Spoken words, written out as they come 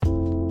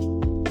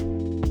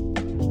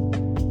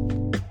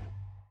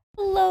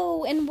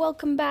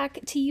welcome back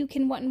to You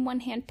Can What in One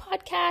Hand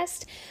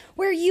podcast,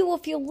 where you will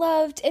feel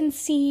loved and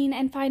seen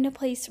and find a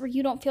place where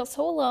you don't feel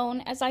so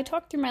alone as I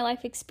talk through my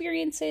life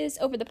experiences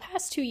over the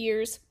past 2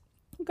 years,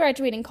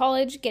 graduating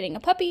college, getting a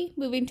puppy,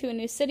 moving to a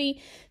new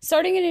city,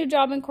 starting a new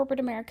job in corporate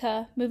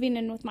America, moving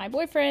in with my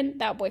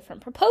boyfriend, that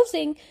boyfriend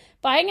proposing,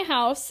 buying a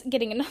house,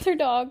 getting another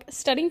dog,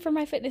 studying for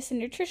my fitness and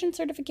nutrition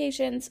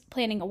certifications,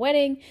 planning a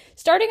wedding,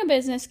 starting a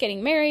business,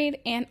 getting married,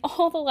 and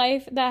all the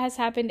life that has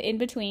happened in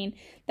between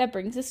that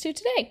brings us to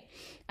today.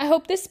 I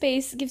hope this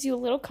space gives you a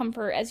little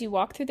comfort as you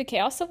walk through the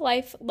chaos of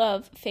life,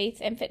 love, faith,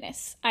 and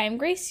fitness. I am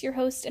Grace, your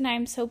host, and I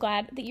am so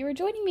glad that you are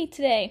joining me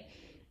today.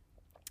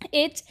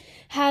 It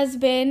has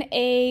been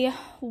a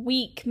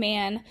week,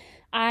 man.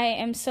 I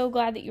am so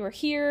glad that you are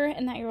here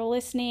and that you're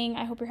listening.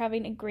 I hope you're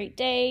having a great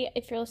day.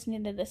 If you're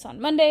listening to this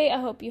on Monday,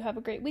 I hope you have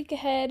a great week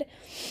ahead.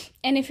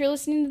 And if you're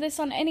listening to this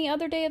on any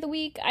other day of the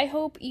week, I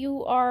hope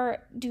you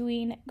are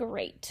doing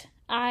great.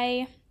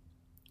 I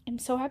am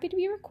so happy to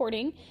be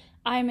recording.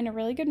 I'm in a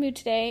really good mood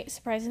today.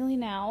 Surprisingly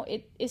now,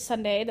 it is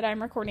Sunday that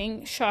I'm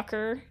recording.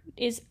 Shocker.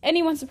 Is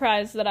anyone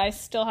surprised that I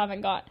still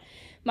haven't got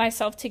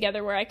myself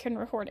together where I can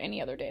record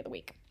any other day of the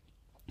week?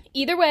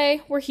 Either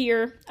way, we're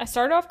here. I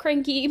started off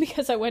cranky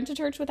because I went to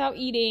church without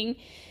eating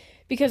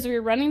because we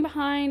were running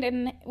behind,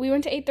 and we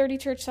went to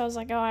 8:30 church, so I was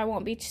like, oh, I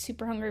won't be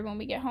super hungry when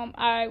we get home.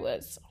 I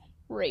was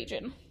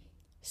raging.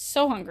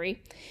 So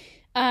hungry.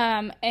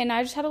 And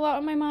I just had a lot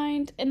on my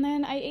mind, and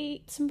then I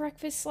ate some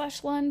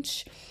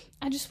breakfast/lunch.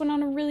 I just went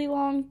on a really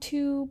long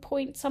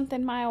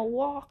 2-point-something mile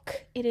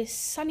walk. It is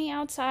sunny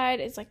outside.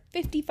 It's like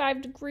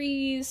 55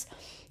 degrees.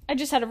 I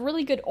just had a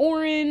really good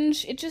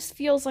orange. It just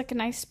feels like a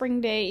nice spring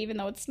day, even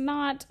though it's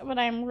not, but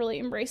I'm really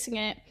embracing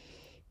it.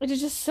 It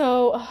is just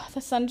the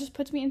sun just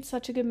puts me in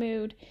such a good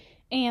mood,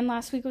 and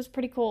last week was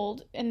pretty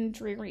cold and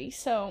dreary,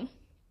 so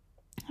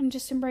I'm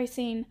just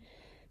embracing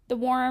the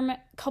warm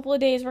couple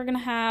of days we're going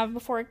to have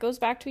before it goes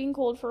back to being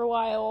cold for a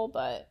while,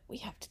 but we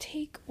have to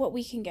take what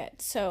we can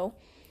get, so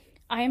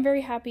I am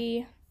very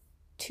happy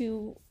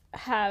to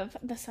have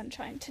the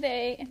sunshine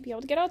today and be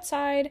able to get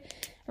outside.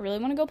 I really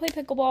want to go play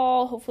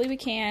pickleball. Hopefully we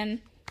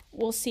can.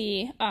 We'll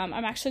see. I'm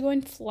actually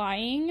going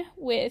flying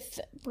with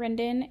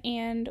Brendan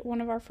and one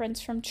of our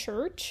friends from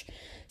church.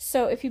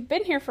 So if you've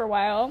been here for a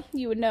while,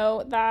 you would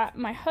know that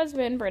my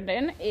husband,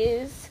 Brendan,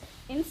 is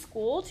in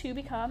school to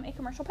become a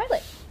commercial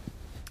pilot.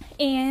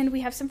 And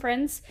we have some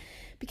friends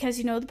because,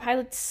 the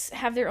pilots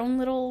have their own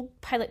little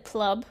pilot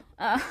club.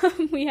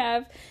 We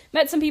have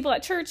met some people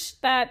at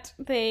church that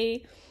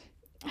they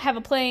have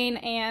a plane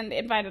and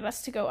invited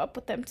us to go up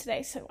with them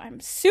today, so I'm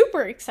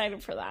super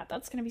excited for that.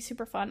 That's gonna be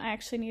super fun. I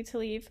actually need to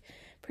leave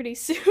pretty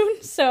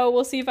soon, so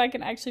we'll see if I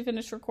can actually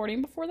finish recording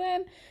before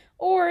then,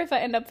 or if I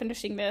end up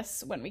finishing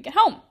this when we get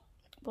home.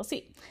 We'll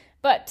see.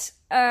 But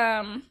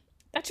that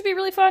should be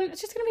really fun.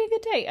 It's just gonna be a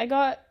good day. I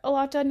got a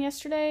lot done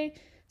yesterday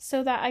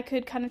so that I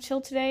could kind of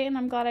chill today, and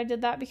I'm glad I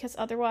did that because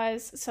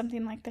otherwise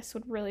something like this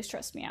would really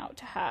stress me out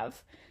to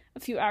have a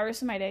few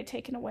hours of my day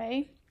taken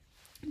away.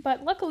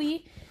 But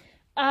luckily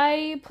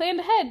I planned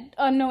ahead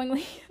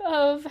unknowingly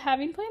of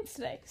having plans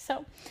today,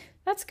 so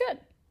that's good.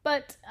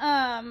 But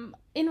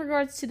in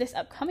regards to this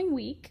upcoming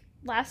week,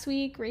 last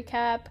week,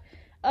 recap,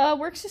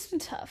 work's just been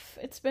tough.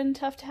 It's been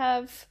tough to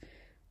have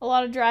a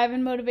lot of drive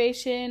and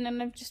motivation,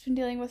 and I've just been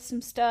dealing with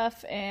some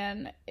stuff,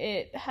 and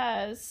it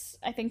has,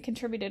 I think,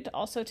 contributed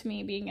also to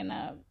me being in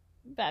a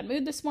bad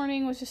mood this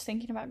morning, was just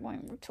thinking about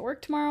going to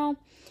work tomorrow.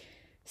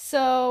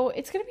 So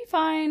it's gonna be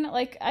fine.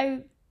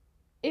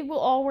 It will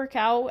all work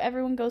out.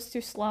 Everyone goes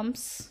through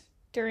slumps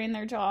during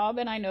their job,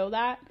 and I know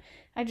that.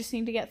 I just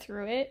need to get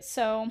through it.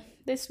 So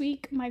this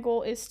week, my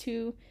goal is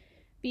to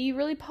be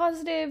really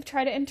positive,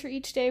 try to enter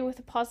each day with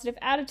a positive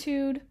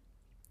attitude,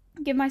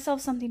 give myself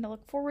something to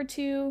look forward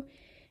to,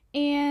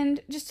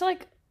 and just to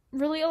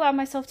really allow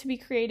myself to be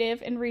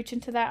creative and reach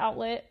into that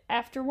outlet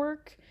after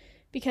work,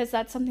 because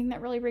that's something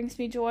that really brings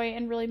me joy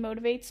and really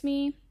motivates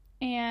me,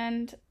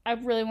 and I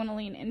really want to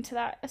lean into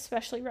that,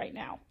 especially right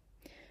now.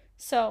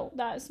 So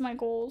that is my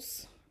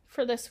goals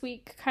for this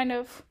week. Kind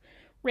of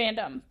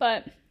random,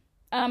 but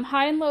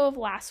high and low of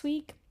last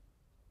week.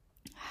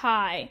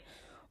 High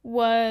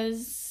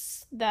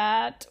was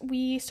that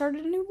we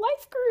started a new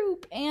life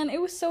group, and it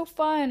was so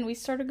fun. We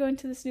started going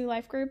to this new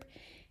life group,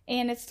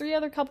 and it's 3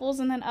 other couples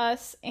and then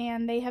us,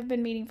 and they have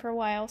been meeting for a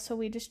while, so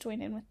we just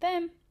joined in with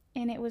them,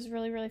 and it was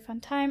really, really fun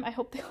time. I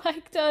hope they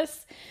liked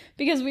us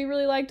because we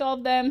really liked all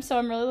of them, so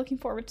I'm really looking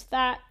forward to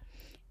that.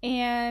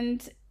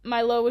 And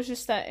my low was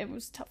just that it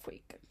was a tough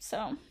week,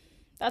 so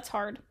that's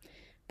hard.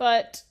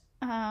 But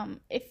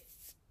if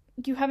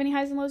you have any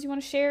highs and lows you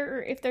want to share,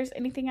 or if there's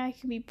anything I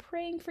can be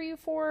praying for you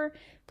for,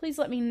 please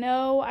let me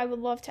know. I would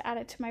love to add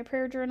it to my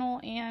prayer journal,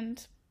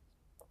 and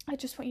I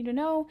just want you to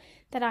know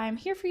that I'm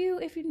here for you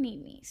if you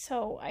need me.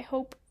 So I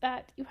hope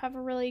that you have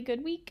a really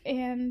good week,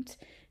 and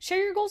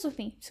share your goals with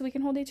me so we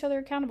can hold each other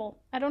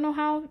accountable. I don't know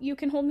how you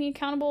can hold me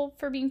accountable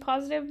for being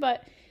positive,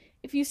 but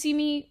if you see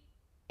me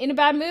in a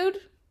bad mood,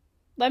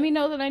 let me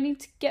know that I need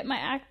to get my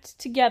act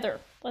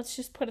together. Let's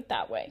just put it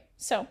that way.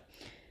 So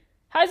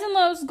highs and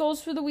lows,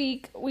 goals for the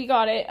week. We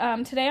got it.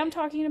 Today I'm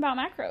talking about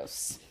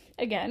macros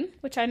again,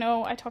 which I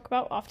know I talk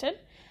about often,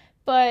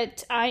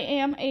 but I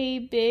am a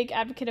big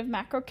advocate of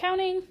macro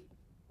counting.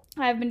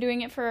 I've been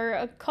doing it for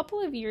a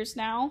couple of years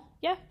now.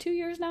 Yeah, 2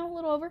 years now, a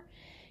little over.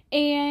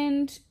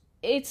 And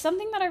it's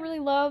something that I really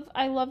love.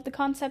 I love the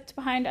concept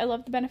behind, I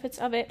love the benefits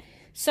of it.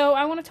 So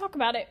I want to talk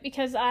about it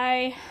because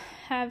I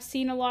have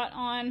seen a lot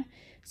on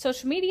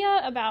social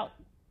media about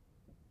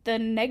the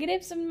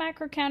negatives of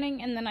macro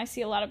counting, and then I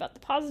see a lot about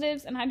the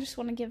positives, and I just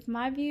want to give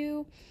my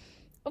view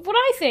of what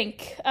I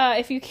think,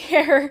 if you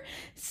care.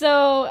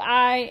 So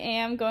I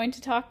am going to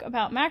talk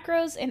about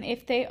macros and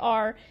if they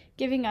are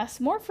giving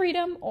us more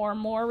freedom or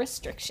more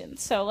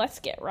restrictions. So let's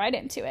get right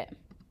into it.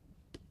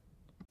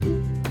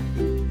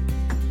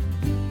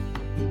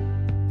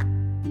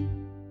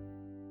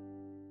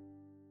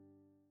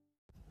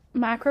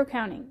 Macro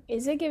counting.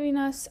 Is it giving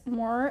us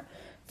more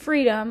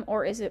freedom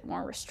or is it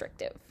more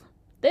restrictive?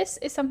 This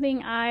is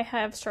something I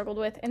have struggled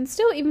with and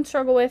still even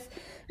struggle with,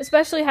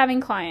 especially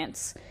having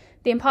clients.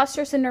 The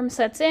imposter syndrome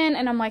sets in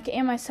and I'm like,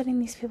 am I setting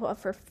these people up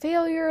for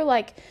failure?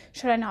 Like,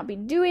 should I not be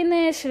doing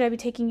this? Should I be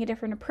taking a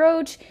different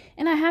approach?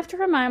 And I have to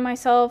remind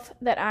myself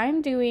that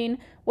I'm doing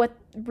what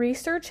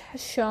research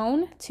has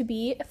shown to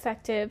be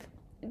effective,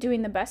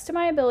 doing the best of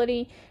my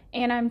ability,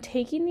 and I'm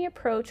taking the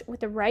approach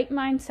with the right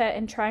mindset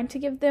and trying to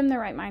give them the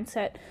right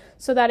mindset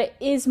so that it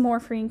is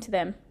more freeing to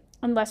them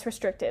and less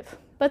restrictive.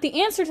 But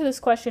the answer to this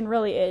question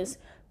really is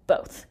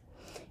both.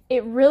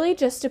 It really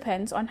just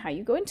depends on how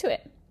you go into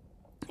it.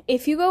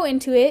 If you go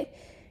into it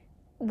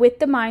with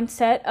the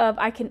mindset of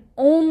I can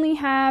only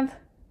have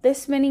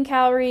this many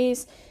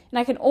calories and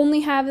I can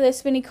only have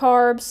this many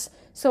carbs,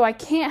 so I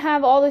can't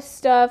have all this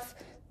stuff,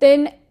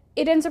 then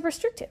it ends up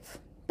restrictive.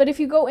 But if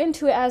you go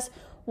into it as,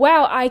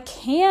 wow, I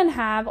can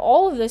have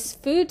all of this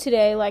food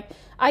today, like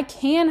I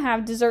can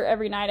have dessert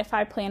every night if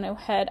I plan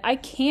ahead, I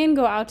can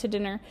go out to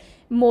dinner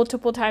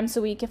multiple times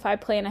a week if I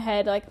plan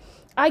ahead, like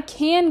I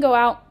can go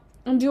out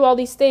and do all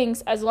these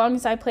things as long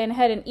as I plan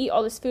ahead and eat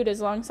all this food as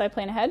long as I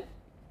plan ahead,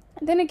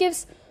 then it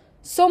gives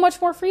so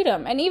much more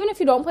freedom. And even if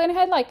you don't plan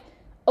ahead, like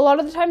a lot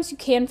of the times you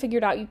can figure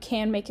it out, you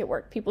can make it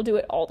work. People do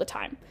it all the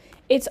time.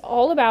 It's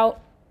all about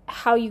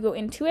how you go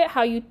into it,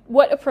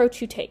 what approach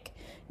you take.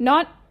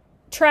 Not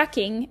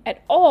tracking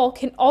at all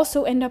can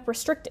also end up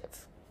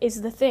restrictive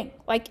is the thing.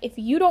 Like if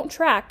you don't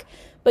track,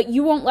 but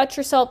you won't let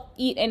yourself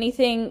eat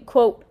anything,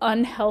 quote,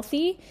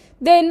 unhealthy,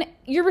 then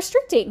you're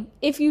restricting.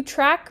 If you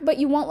track, but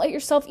you won't let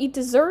yourself eat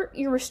dessert,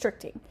 you're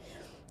restricting.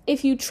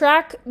 If you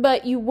track,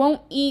 but you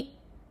won't eat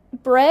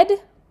bread,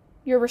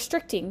 you're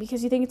restricting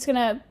because you think it's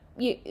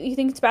you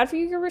think it's bad for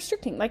you, you're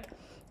restricting. Like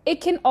it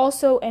can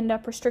also end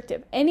up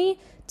restrictive. Any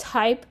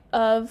type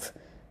of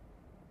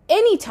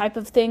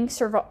thing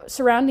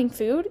surrounding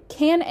food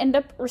can end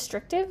up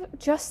restrictive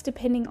just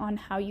depending on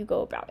how you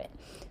go about it.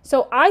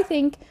 So I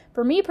think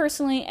for me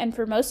personally and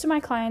for most of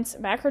my clients,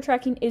 macro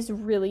tracking is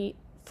really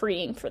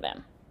freeing for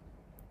them.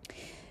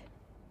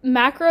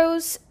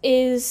 Macros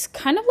is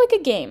kind of like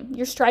a game.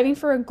 You're striving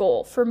for a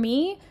goal. For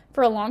me,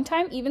 for a long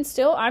time, even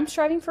still, I'm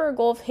striving for a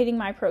goal of hitting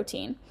my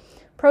protein.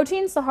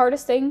 Protein's the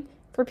hardest thing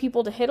for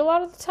people to hit a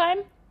lot of the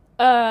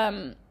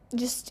time.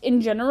 Just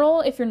in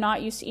general, if you're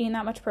not used to eating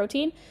that much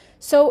protein.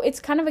 So it's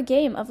kind of a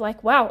game of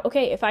like, wow,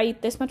 okay, if I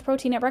eat this much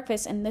protein at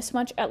breakfast and this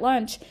much at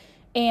lunch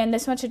and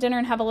this much at dinner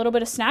and have a little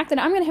bit of snack, then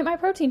I'm going to hit my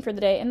protein for the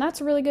day. And that's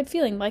a really good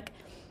feeling. Like,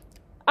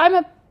 I'm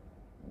a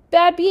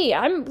bad bee.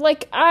 I'm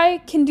like,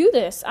 I can do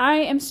this. I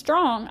am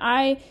strong.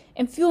 I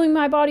am fueling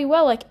my body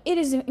well. Like, it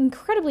is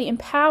incredibly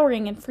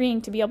empowering and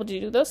freeing to be able to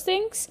do those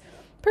things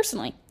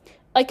personally.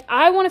 Like,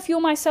 I want to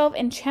fuel myself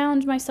and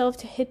challenge myself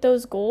to hit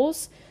those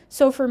goals.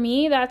 So for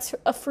me, that's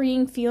a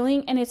freeing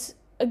feeling, and it's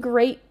a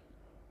great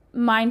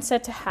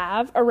mindset to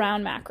have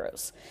around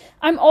macros.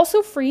 I'm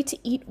also free to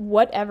eat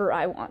whatever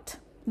I want.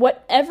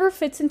 Whatever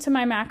fits into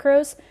my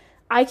macros,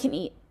 I can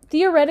eat.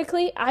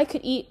 Theoretically, I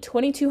could eat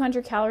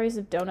 2,200 calories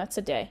of donuts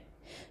a day,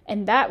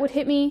 and that would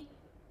hit me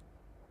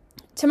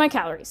to my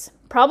calories.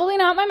 Probably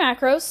not my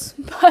macros,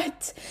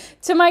 but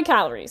to my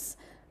calories.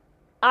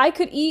 I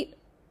could eat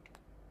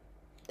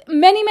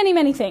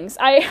many things.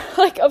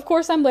 Of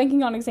course, I'm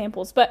blanking on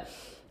examples, but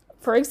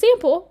for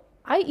example,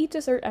 I eat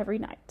dessert every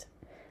night.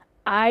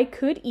 I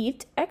could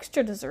eat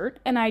extra dessert,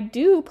 and I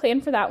do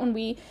plan for that when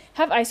we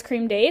have ice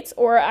cream dates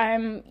or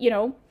I'm,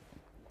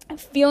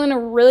 feeling a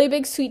really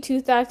big sweet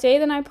tooth that day,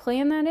 then I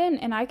plan that in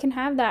and I can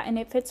have that and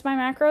it fits my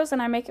macros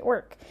and I make it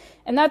work.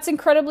 And that's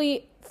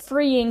incredibly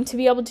freeing to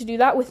be able to do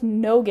that with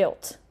no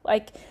guilt.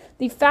 Like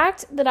the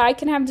fact that I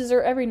can have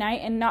dessert every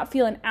night and not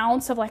feel an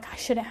ounce of like, I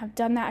shouldn't have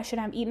done that, I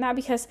shouldn't have eaten that,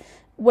 because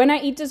when I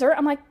eat dessert,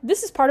 I'm like,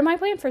 this is part of my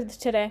plan for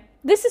today.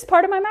 This is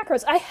part of my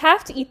macros. I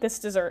have to eat this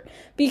dessert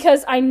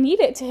because I need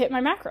it to hit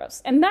my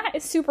macros. And that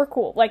is super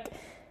cool. Like,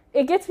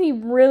 it gets me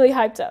really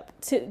hyped up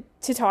to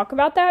talk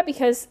about that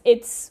because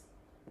it's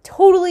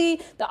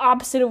totally the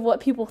opposite of what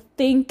people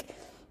think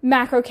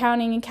macro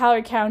counting and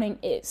calorie counting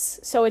is.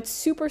 So it's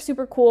super,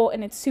 super cool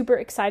and it's super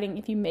exciting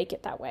if you make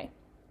it that way.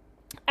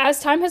 As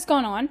time has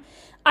gone on,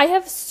 I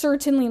have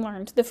certainly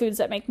learned the foods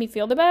that make me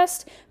feel the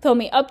best, fill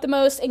me up the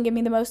most, and give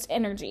me the most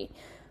energy.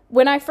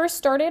 When I first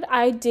started,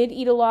 I did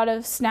eat a lot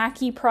of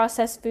snacky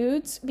processed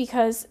foods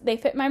because they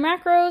fit my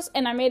macros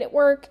and I made it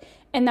work,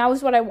 and that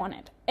was what I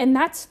wanted. And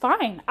that's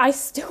fine. I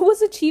still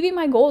was achieving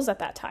my goals at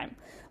that time.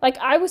 Like,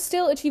 I was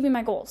still achieving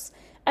my goals.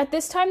 At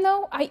this time,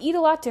 though, I eat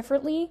a lot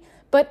differently,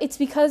 but it's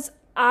because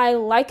I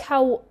like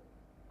how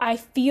I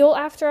feel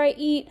after I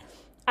eat.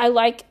 I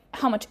like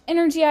how much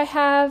energy I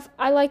have.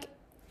 I like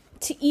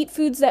to eat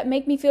foods that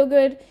make me feel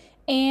good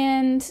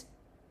and,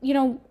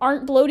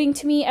 aren't bloating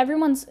to me.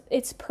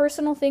 It's a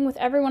personal thing with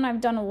everyone. I've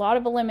done a lot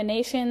of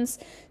eliminations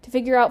to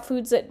figure out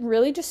foods that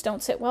really just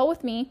don't sit well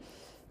with me.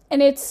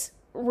 And it's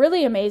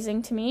really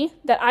amazing to me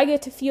that I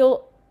get to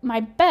feel my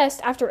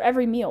best after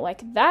every meal.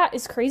 Like, that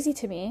is crazy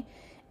to me.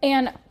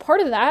 And part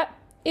of that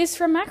is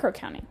from macro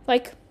counting.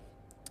 Like,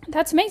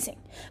 that's amazing.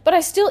 But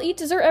I still eat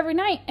dessert every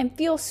night and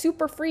feel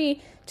super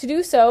free to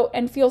do so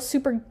and feel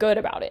super good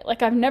about it.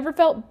 Like, I've never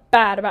felt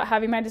bad about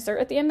having my dessert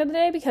at the end of the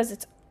day because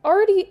it's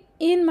already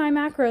in my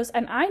macros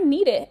and I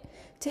need it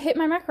to hit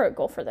my macro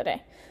goal for the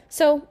day.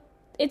 So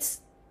it's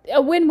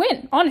a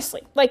win-win,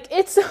 honestly. Like,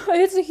 it's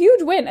a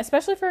huge win,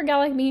 especially for a gal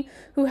like me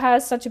who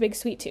has such a big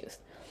sweet tooth.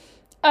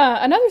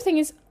 Another thing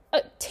is,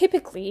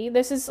 typically,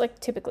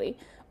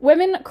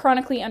 women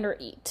chronically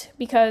undereat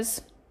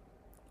because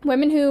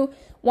women who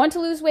want to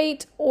lose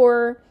weight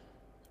or,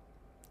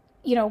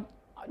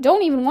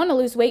 don't even want to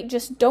lose weight,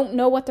 just don't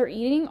know what they're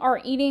eating, are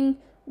eating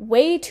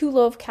way too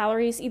low of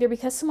calories, either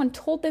because someone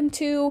told them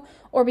to,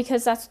 or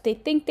because that's what they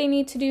think they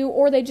need to do,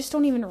 or they just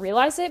don't even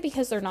realize it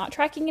because they're not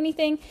tracking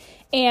anything.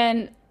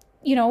 And,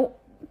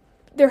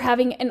 they're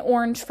having an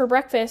orange for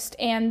breakfast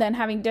and then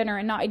having dinner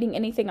and not eating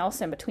anything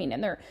else in between.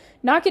 And they're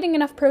not getting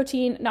enough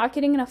protein, not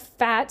getting enough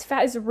fat.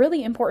 Fat is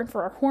really important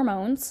for our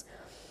hormones.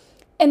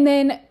 And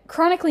then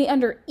chronically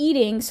under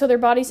eating, so their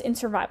body's in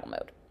survival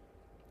mode.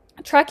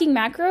 Tracking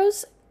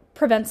macros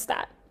prevents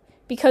that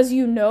because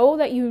you know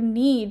that you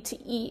need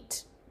to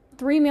eat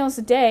 3 meals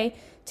a day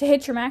to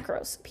hit your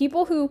macros.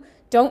 People who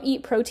don't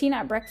eat protein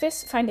at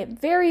breakfast find it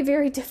very,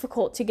 very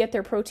difficult to get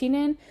their protein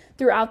in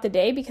throughout the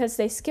day because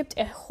they skipped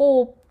a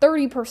whole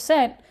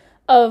 30%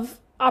 of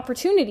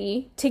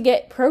opportunity to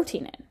get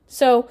protein in.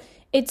 So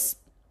it's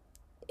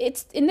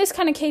in this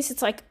kind of case,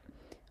 it's like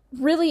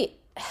really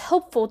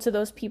helpful to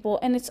those people.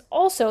 And it's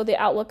also the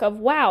outlook of,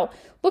 wow,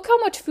 look how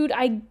much food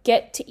I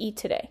get to eat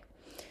today.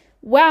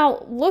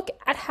 Wow, look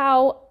at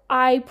how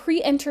I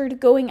pre-entered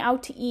going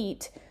out to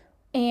eat,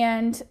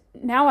 and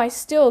now I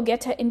still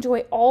get to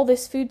enjoy all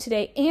this food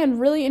today and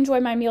really enjoy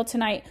my meal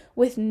tonight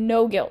with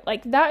no guilt.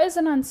 Like, that is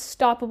an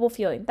unstoppable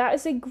feeling. That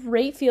is a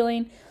great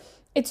feeling.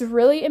 It's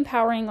really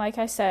empowering, like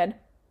I said,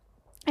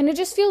 and it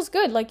just feels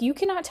good. Like, you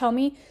cannot tell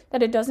me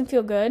that it doesn't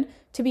feel good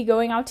to be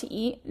going out to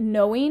eat,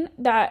 knowing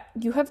that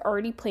you have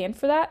already planned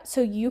for that,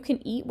 so you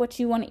can eat what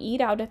you want to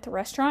eat out at the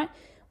restaurant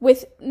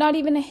with not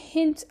even a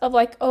hint of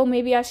like, oh,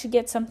 maybe I should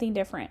get something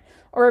different,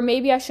 or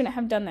maybe I shouldn't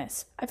have done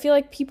this. I feel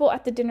like people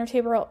at the dinner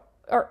table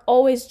are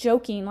always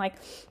joking, like,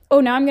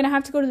 oh, now I'm going to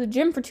have to go to the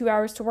gym for 2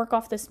 hours to work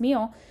off this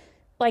meal.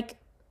 Like,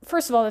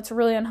 first of all, that's a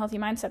really unhealthy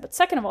mindset. But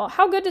second of all,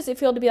 how good does it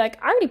feel to be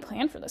like, I already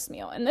planned for this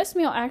meal, and this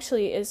meal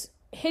actually is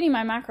hitting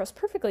my macros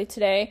perfectly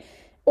today,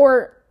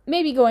 or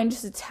maybe going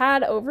just a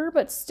tad over,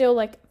 but still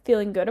like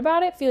feeling good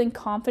about it, feeling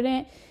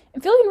confident,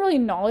 and feeling really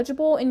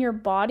knowledgeable in your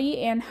body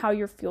and how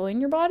you're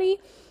fueling your body.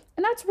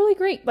 And that's really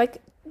great.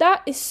 Like,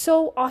 that is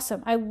so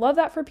awesome. I love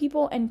that for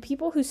people, and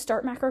people who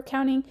start macro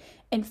counting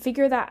and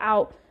figure that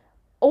out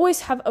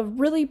always have a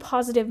really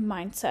positive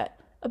mindset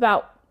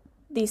about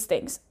these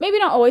things. Maybe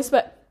not always,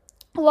 but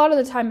a lot of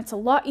the time it's a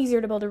lot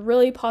easier to build a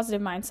really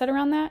positive mindset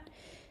around that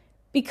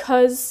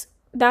because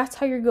that's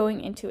how you're going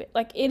into it.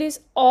 Like, it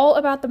is all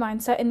about the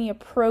mindset and the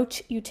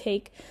approach you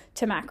take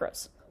to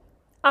macros.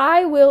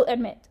 I will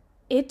admit,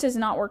 it does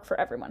not work for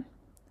everyone.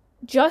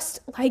 Just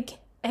like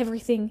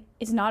everything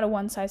is not a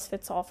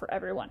one-size-fits-all for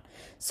everyone.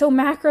 So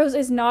macros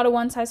is not a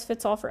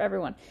one-size-fits-all for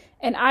everyone.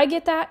 And I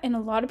get that, and a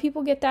lot of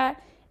people get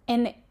that.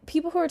 And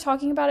people who are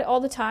talking about it all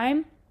the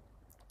time,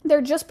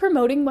 they're just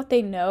promoting what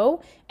they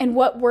know and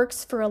what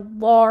works for a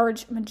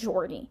large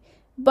majority.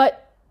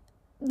 But,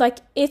 like,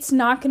 it's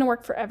not going to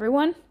work for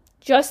everyone.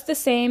 Just the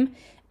same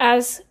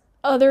as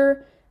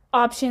other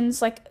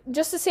options, like,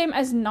 just the same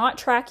as not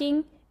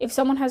tracking. If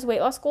someone has weight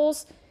loss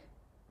goals,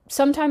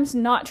 sometimes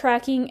not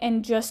tracking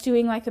and just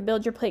doing like a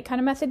build your plate kind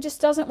of method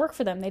just doesn't work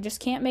for them. They just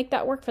can't make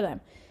that work for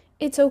them.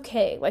 It's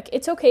okay. Like,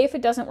 it's okay if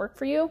it doesn't work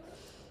for you.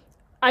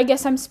 I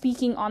guess I'm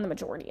speaking on the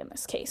majority in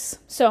this case.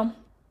 So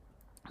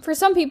for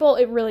some people,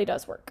 it really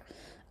does work.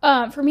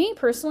 For me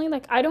personally,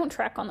 like, I don't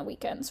track on the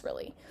weekends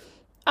really.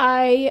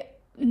 I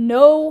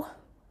know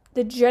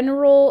the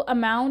general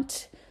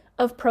amount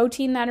of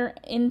protein that are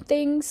in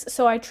things,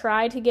 so I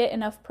try to get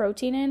enough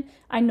protein in.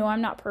 I know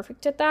I'm not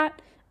perfect at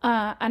that.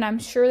 And I'm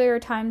sure there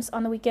are times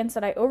on the weekends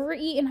that I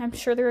overeat, and I'm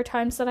sure there are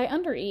times that I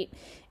undereat.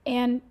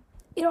 And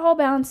it all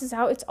balances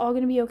out. It's all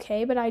going to be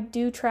okay, but I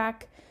do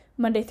track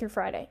Monday through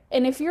Friday.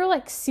 And if you're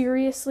like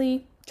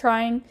seriously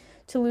trying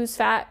to lose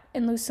fat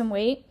and lose some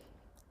weight,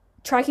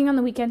 tracking on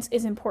the weekends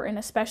is important,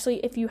 especially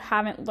if you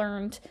haven't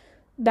learned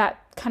that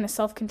kind of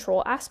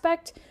self-control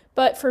aspect.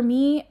 But for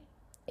me,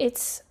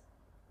 it's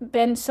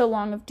been so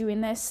long of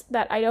doing this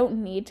that I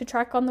don't need to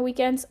track on the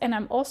weekends, and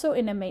I'm also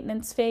in a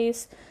maintenance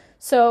phase,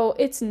 so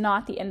it's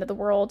not the end of the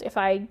world if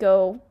I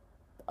go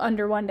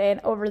under one day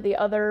and over the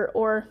other,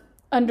 or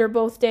under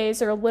both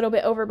days or a little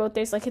bit over both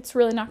days. Like, it's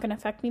really not going to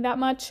affect me that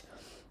much,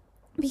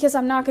 because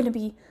I'm not going to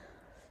be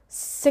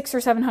 600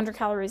 or 700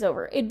 calories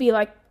over. It'd be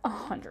like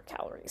 100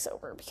 calories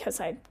over because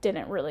I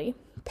didn't really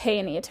pay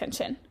any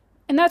attention,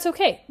 and that's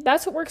okay.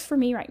 That's what works for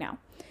me right now.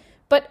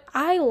 But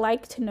I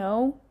like to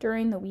know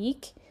during the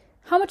week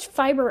how much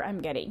fiber I'm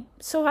getting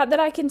so that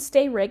I can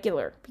stay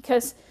regular,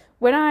 because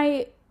when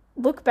I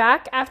look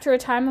back after a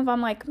time of,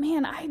 I'm like,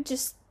 man, I'm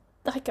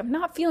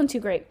not feeling too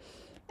great,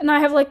 and I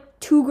have like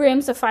 2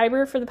 grams of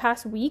fiber for the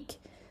past week,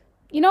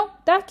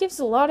 that gives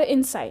a lot of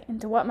insight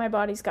into what my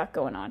body's got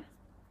going on.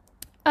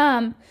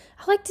 I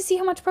like to see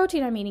how much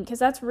protein I'm eating, because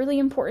that's really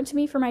important to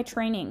me for my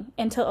training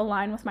and to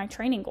align with my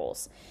training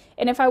goals.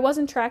 And if I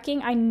wasn't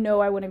tracking, I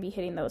know I wouldn't be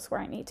hitting those where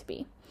I need to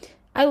be.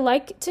 I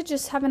like to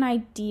just have an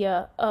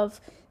idea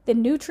of the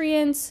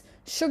nutrients,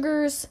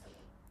 sugars,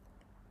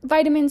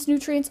 vitamins,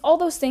 nutrients, all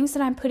those things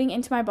that I'm putting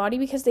into my body,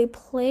 because they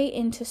play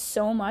into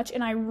so much,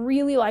 and I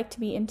really like to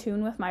be in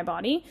tune with my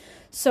body.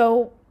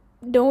 So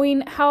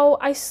knowing how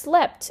I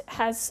slept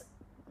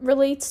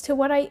relates to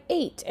what I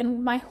ate,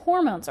 and my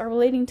hormones are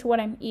relating to what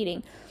I'm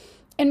eating,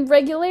 and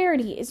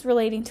regularity is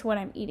relating to what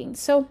I'm eating.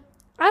 So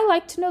I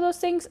like to know those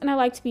things, and I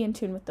like to be in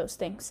tune with those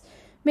things.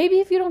 Maybe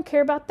if you don't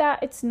care about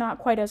that, it's not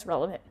quite as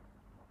relevant.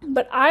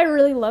 But I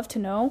really love to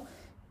know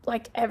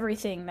like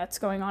everything that's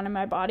going on in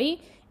my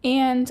body,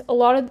 and a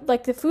lot of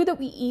like the food that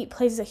we eat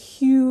plays a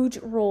huge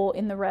role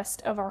in the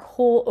rest of our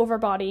whole over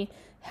body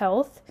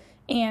health,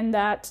 and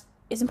that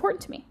is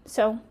important to me.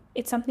 So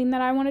it's something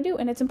that I want to do,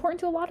 and it's important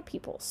to a lot of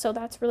people, so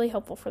that's really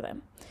helpful for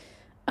them.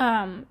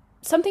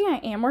 Something I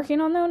am working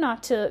on, though,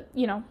 not to,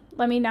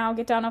 let me now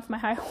get down off my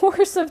high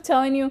horse of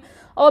telling you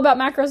all about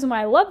macros and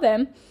why I love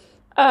them.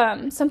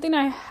 Something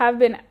I have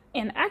been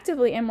and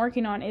actively am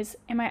working on is,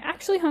 am I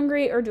actually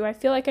hungry, or do I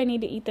feel like I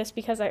need to eat this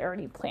because I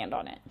already planned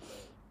on it?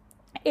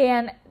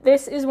 And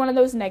this is one of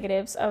those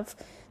negatives of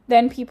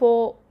then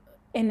people,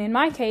 and in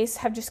my case,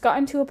 have just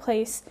gotten to a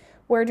place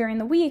where during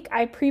the week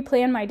I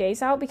pre-plan my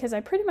days out, because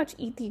I pretty much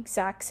eat the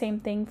exact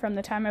same thing from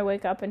the time I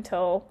wake up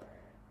until,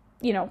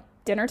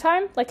 dinner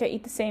time. Like, I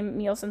eat the same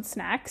meals and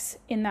snacks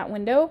in that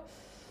window,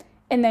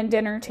 and then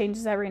dinner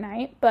changes every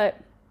night. But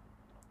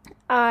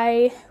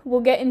I will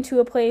get into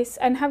a place,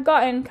 and have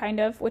gotten kind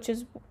of, which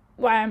is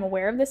why I'm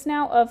aware of this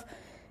now, of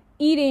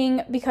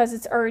eating because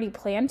it's already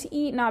planned to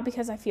eat, not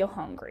because I feel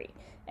hungry.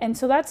 And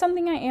so that's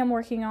something I am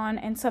working on,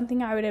 and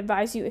something I would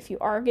advise you, if you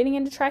are getting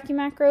into tracking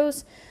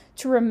macros,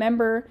 to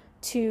remember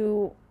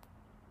to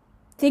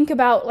think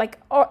about, like,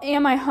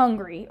 am I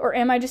hungry, or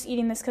am I just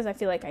eating this because I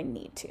feel like I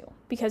need to?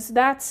 Because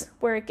that's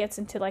where it gets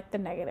into like the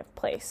negative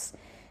place.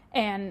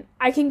 And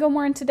I can go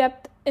more into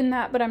depth in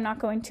that, but I'm not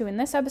going to in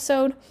this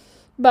episode.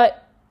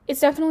 But it's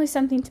definitely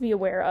something to be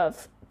aware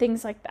of,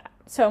 things like that.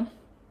 So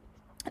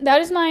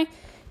that is my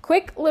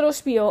quick little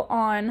spiel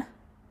on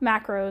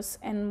macros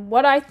and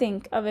what I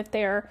think of if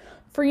they're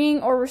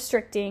freeing or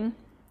restricting.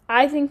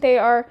 I think they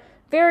are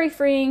very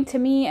freeing to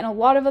me and a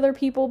lot of other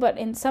people, but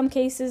in some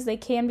cases they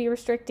can be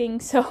restricting.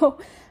 So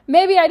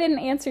maybe I didn't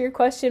answer your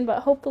question,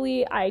 but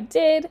hopefully I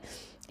did.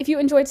 If you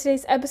enjoyed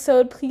today's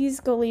episode, please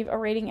go leave a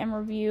rating and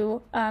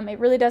review. It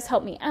really does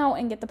help me out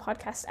and get the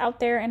podcast out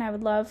there, and I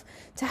would love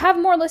to have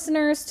more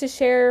listeners to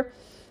share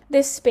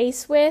this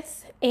space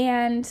with.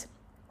 And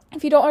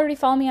if you don't already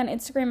follow me on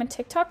Instagram and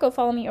TikTok, go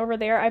follow me over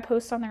there. I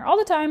post on there all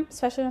the time,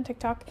 especially on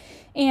TikTok,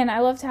 and I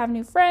love to have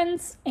new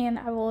friends, and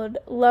I would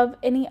love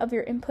any of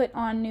your input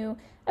on new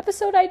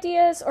episode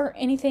ideas or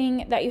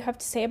anything that you have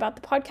to say about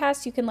the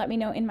podcast. You can let me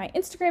know in my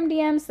Instagram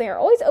DMs. They are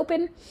always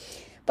open.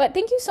 But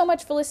thank you so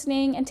much for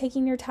listening and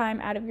taking your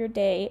time out of your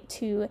day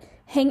to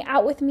hang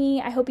out with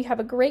me. I hope you have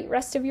a great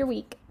rest of your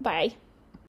week. Bye.